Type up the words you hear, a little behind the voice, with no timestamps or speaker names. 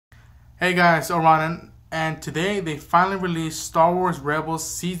Hey guys, Orion, and today they finally released Star Wars Rebels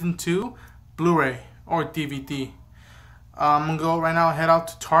Season 2 Blu-ray or DVD. I'm gonna go right now, head out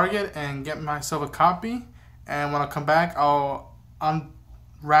to Target and get myself a copy, and when I come back I'll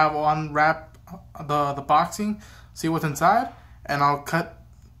unwrap the boxing, see what's inside, and I'll cut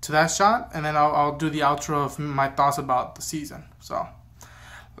to that shot, and then I'll do the outro of my thoughts about the season. So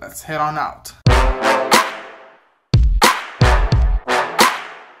let's head on out.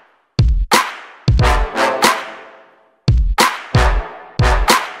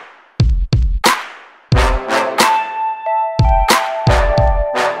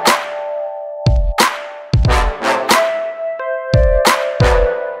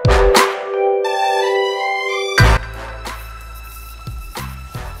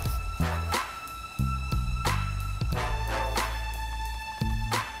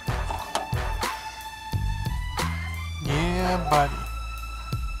 Buddy.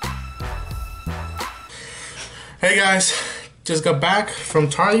 Hey guys, just got back from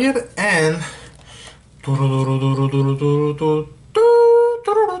Target and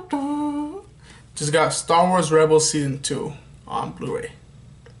just got Star Wars Rebels Season 2 on Blu-ray.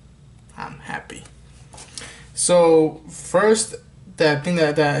 I'm happy. So first, that thing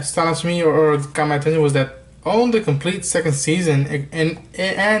that astonished me or got my attention was that own the complete second season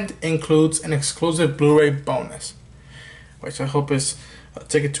and includes an exclusive Blu-ray bonus, which I hope is a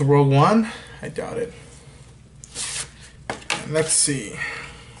ticket to Rogue One. I doubt it. And let's see.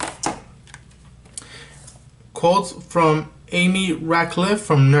 Quotes from Amy Ratcliffe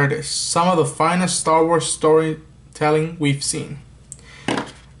from Nerdist. Some of the finest Star Wars storytelling we've seen.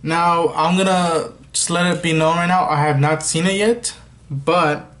 Now, I'm gonna just let it be known right now, I have not seen it yet,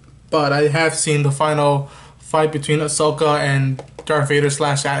 but I have seen the final fight between Ahsoka and Darth Vader /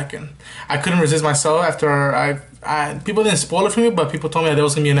 Anakin. I couldn't resist myself after people didn't spoil it for me, but people told me that there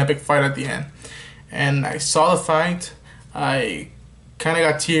was gonna be an epic fight at the end, and I saw the fight. I kind of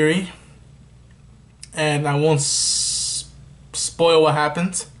got teary, and I won't spoil what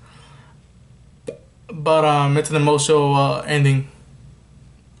happens, but it's an emotional ending,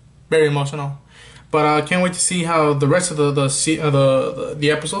 very emotional. But I can't wait to see how the rest of the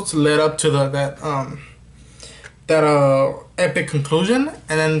episodes led up to that epic conclusion,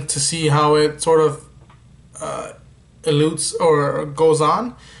 and then to see how it sort of eludes or goes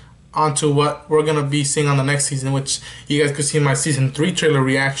onto what we're gonna be seeing on the next season, which you guys could see in my season 3 trailer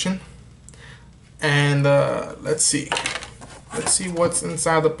reaction. And let's see what's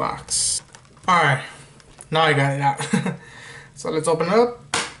inside the box. All right, now I got it out. So let's open it up.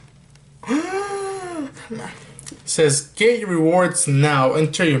 It says, get your rewards now.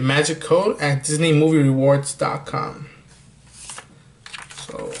 Enter your magic code at DisneyMovieRewards.com.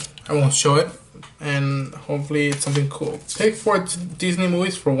 So I won't show it, and hopefully it's something cool. Pick 4 Disney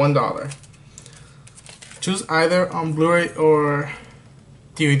movies for $1. Choose either on Blu-ray or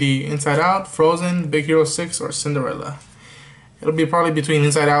DVD. Inside Out, Frozen, Big Hero 6, or Cinderella. It'll be probably between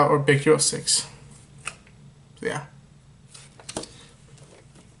Inside Out or Big Hero 6. So yeah.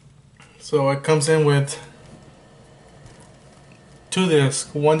 So it comes in with 2 discs.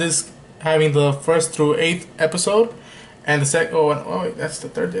 1 disc having the 1st through 8th episode, and the second. Oh wait, that's the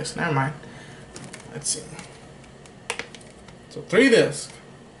 3rd disc. Never mind. Let's see. So 3 discs.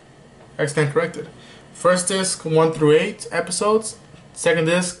 I stand corrected. 1st disc 1 through 8 episodes. 2nd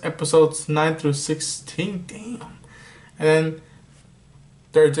disc episodes 9 through 16. Damn. And then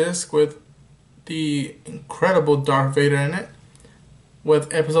 3rd disc with the incredible Darth Vader in it,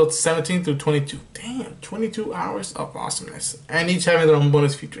 with episodes 17 through 22. Damn, 22 hours of awesomeness. And each having their own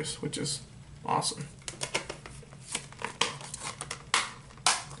bonus features, which is awesome.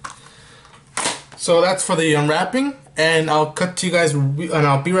 So that's for the unwrapping, and I'll cut to you guys, and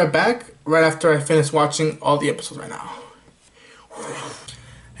I'll be right back right after I finish watching all the episodes right now.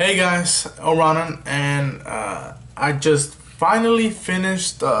 Hey guys, Orion, and I just finally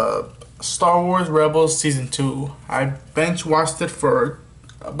finished Star Wars Rebels Season 2. I bench watched it for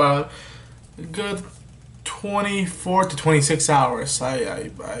about a good 24 to 26 hours. I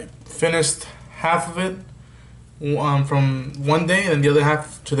finished half of it from one day and the other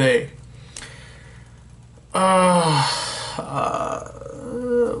half today.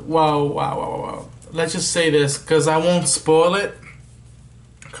 Wow. Let's just say this, because I won't spoil it,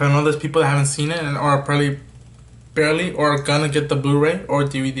 because I know there's people that haven't seen it and are probably barely or gonna get the Blu-ray or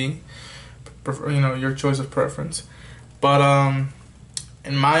DVD. Your choice of preference. But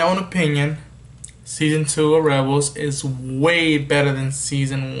in my own opinion, Season 2 of Rebels is way better than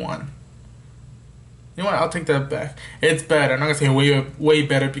Season 1. You know what? I'll take that back. It's better. I'm not gonna say way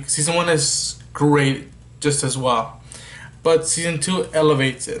better, because Season 1 is great just as well. But Season 2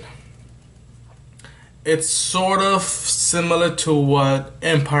 elevates it. it's sort of similar to what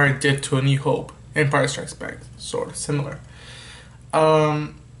Empire did to A New Hope. Empire Strikes Back, sort of similar.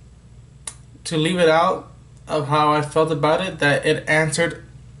 To leave it out of how I felt about it, that it answered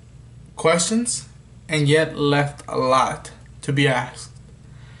questions and yet left a lot to be asked.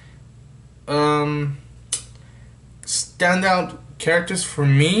 Standout characters for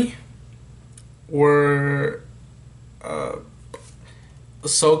me were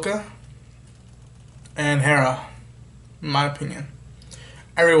Ahsoka and Hera, in my opinion.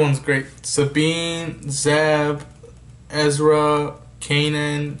 Everyone's great. Sabine, Zeb, Ezra,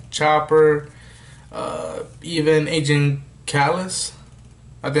 Kanan, Chopper, even Agent Kallus,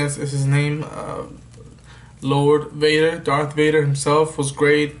 I think that's his name. Lord Vader, Darth Vader himself was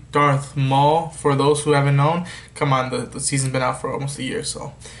great. Darth Maul, for those who haven't known, come on, the season's been out for almost a year,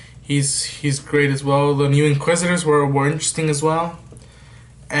 so he's great as well. The new Inquisitors were interesting as well.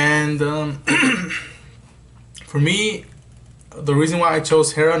 And for me, the reason why I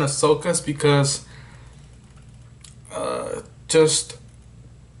chose Hera and Ahsoka is because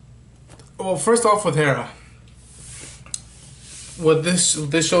first off with Hera, what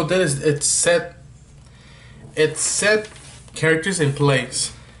this show did is it set characters in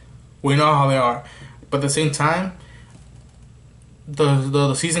place. We know how they are, but at the same time,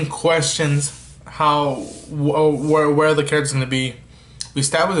 the season questions where the characters going to be. We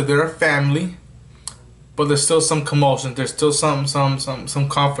established that they're a family, but there's still some commotion. There's still some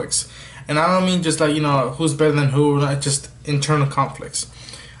conflicts, and I don't mean just like, who's better than who, not just internal conflicts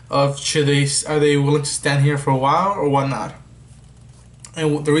of are they willing to stand here for a while or whatnot.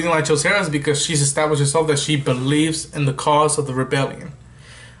 And the reason why I chose Hera is because she's established herself that she believes in the cause of the rebellion,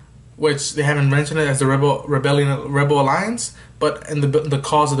 which they haven't mentioned it as the Rebel Alliance, but in the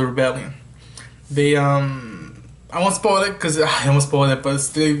cause of the rebellion. They I won't spoil it because I won't spoil it, but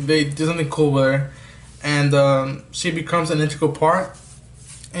they do something cool with her, and she becomes an integral part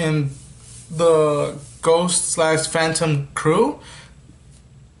in the Ghost / Phantom crew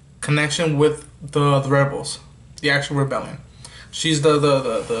connection with the rebels, the actual rebellion. She's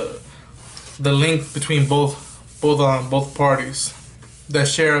the link between both parties that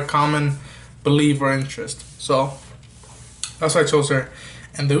share a common belief or interest. So that's why I chose her.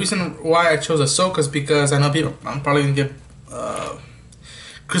 And the reason why I chose Ahsoka is because I know I'm probably gonna get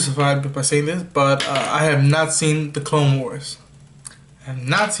crucified by saying this, but I have not seen the Clone Wars. I have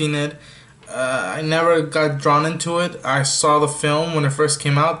not seen it. I never got drawn into it. I saw the film when it first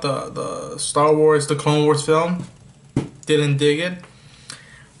came out, the Star Wars, the Clone Wars film. Didn't dig it,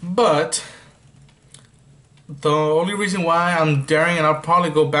 but the only reason why I'm daring, and I'll probably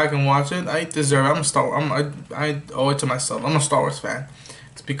go back and watch it, I deserve it. I owe it to myself. I'm a Star Wars fan.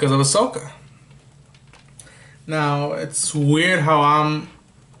 It's because of Ahsoka. Now it's weird how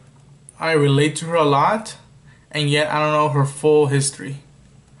I relate to her a lot, and yet I don't know her full history.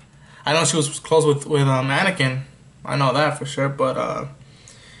 I know she was close with Anakin. I know that for sure, but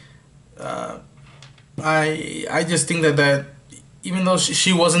I just think that even though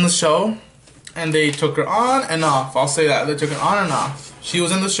she was in the show, and they took her on and off, I'll say that they took her on and off. She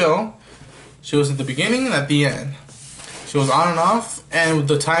was in the show. She was at the beginning and at the end. She was on and off, and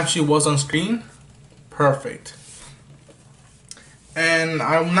the time she was on screen, perfect. And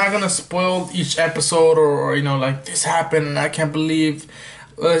I'm not gonna spoil each episode or like this happened and I can't believe.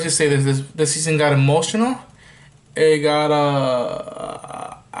 Let's just say this season got emotional. It got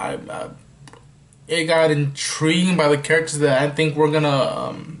it got intriguing by the characters that I think we're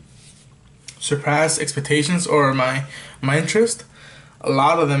gonna surpass expectations or my interest. A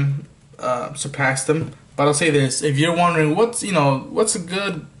lot of them surpassed them. But I'll say this: if you're wondering what's a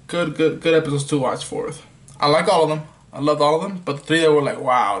good episodes to watch forth, I like all of them. I loved all of them, but the three that were like,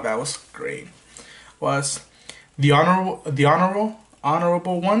 wow, that was great, was the honorable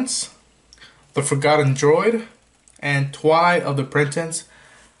ones, The Forgotten Droid, and Twilight of the Princess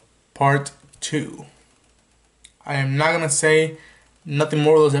Part 2. I am not gonna say nothing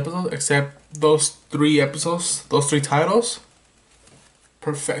more of those episodes except those 3 episodes, those 3 titles.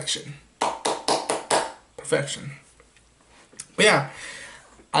 Perfection. But yeah,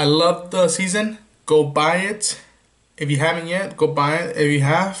 I love the season. Go buy it. If you haven't yet, go buy it. If you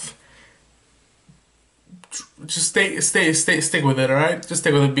have, just stick with it, alright? Just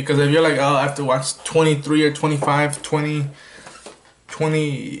stick with it, because if you're like, oh, I have to watch 23 or 25, 20,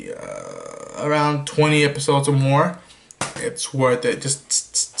 around 20 episodes or more, it's worth it.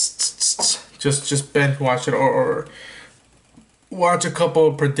 Just binge watch it or watch a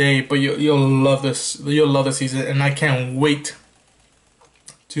couple per day, but you'll love this. You'll love the season, and I can't wait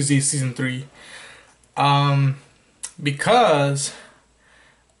to see season 3. Because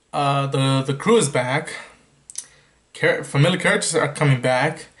the crew is back. Familiar characters are coming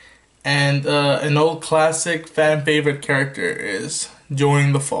back, and an old classic fan favorite character is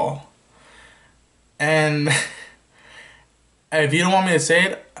joining the fall. And if you don't want me to say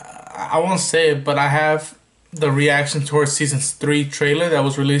it, I won't say it, but I have the reaction towards Season 3 trailer that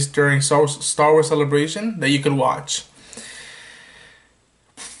was released during Star Wars Celebration that you could watch.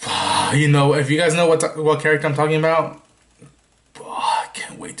 You know, if you guys know what character I'm talking about, I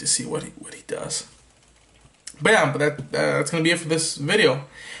can't wait to see what he does. But yeah, that's gonna be it for this video.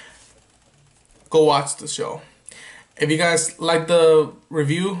 Go watch the show. If you guys like the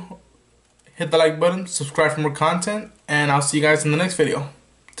review, hit the like button, subscribe for more content, and I'll see you guys in the next video.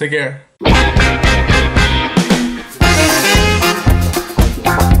 Take care.